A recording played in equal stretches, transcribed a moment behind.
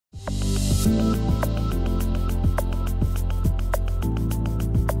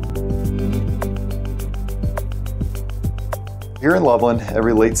Here in Loveland,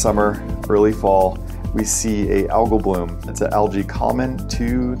 every late summer, early fall, we see a algal bloom. It's an algae common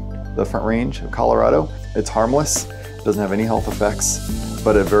to the Front Range of Colorado. It's harmless, doesn't have any health effects,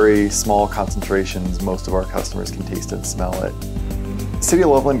 but at very small concentrations, most of our customers can taste and smell it. The City of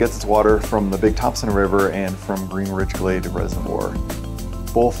Loveland gets its water from the Big Thompson River and from Green Ridge Glade Reservoir.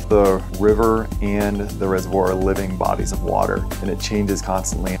 Both the river and the reservoir are living bodies of water, and it changes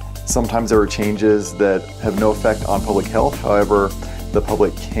constantly. Sometimes there are changes that have no effect on public health. However, the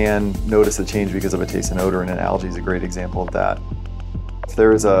public can notice a change because of a taste and odor, and an algae is a great example of that. If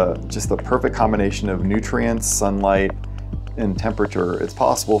there's just the perfect combination of nutrients, sunlight, and temperature, it's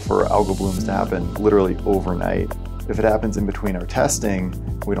possible for algal blooms to happen literally overnight. If it happens in between our testing,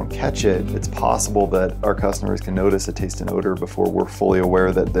 we don't catch it, it's possible that our customers can notice a taste and odor before we're fully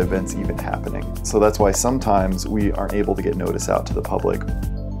aware that the event's even happening. So that's why sometimes we aren't able to get notice out to the public.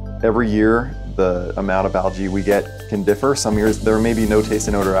 Every year, the amount of algae we get can differ. Some years there may be no taste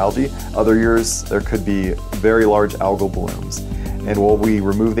and odor algae. Other years there could be very large algal blooms. And while we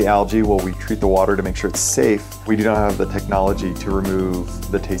remove the algae, while we treat the water to make sure it's safe, we do not have the technology to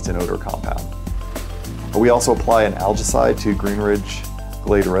remove the taste and odor compound. We also apply an algicide to Green Ridge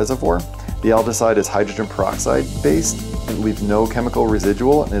Glade Reservoir. The algicide is hydrogen peroxide based. It leaves no chemical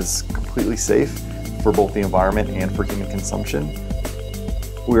residual and is completely safe for both the environment and for human consumption.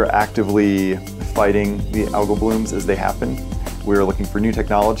 We are actively fighting the algal blooms as they happen. We are looking for new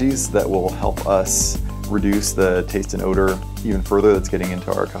technologies that will help us reduce the taste and odor even further that's getting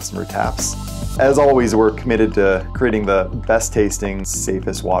into our customer taps. As always, we're committed to creating the best tasting,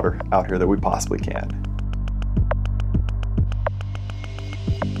 safest water out here that we possibly can.